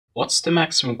What's the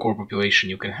maximum core population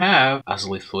you can have as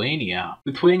Lithuania?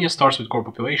 Lithuania starts with core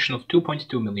population of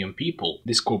 2.2 million people.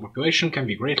 This core population can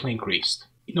be greatly increased.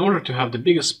 In order to have the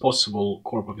biggest possible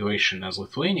core population as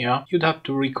Lithuania, you'd have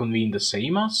to reconvene the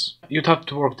Seimas. You'd have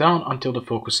to work down until the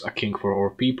focus a king for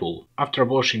our people. After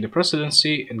abolishing the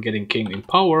presidency and getting king in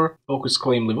power, focus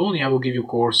claim Livonia will give you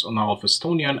cores on all of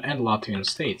Estonian and Latvian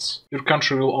states. Your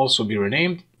country will also be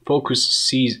renamed. Focus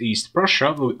Seize East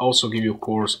Prussia will also give you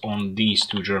cores on these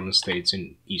two German states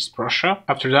in East Prussia.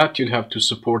 After that, you'd have to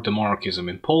support the monarchism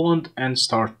in Poland and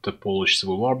start the Polish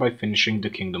Civil War by finishing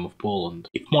the Kingdom of Poland.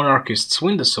 If monarchists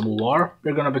win the Civil War,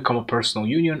 they're gonna become a personal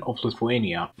union of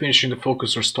Lithuania. Finishing the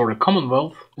focus Restore the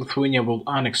Commonwealth, Lithuania will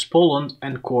annex Poland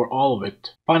and core all of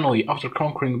it. Finally, after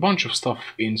conquering a bunch of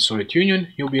stuff in Soviet Union,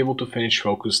 you'll be able to finish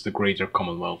focus the Greater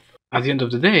Commonwealth. At the end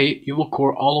of the day, you will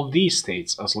core all of these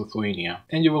states as Lithuania,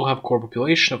 and you will have core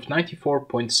population of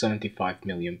 94.75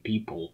 million people.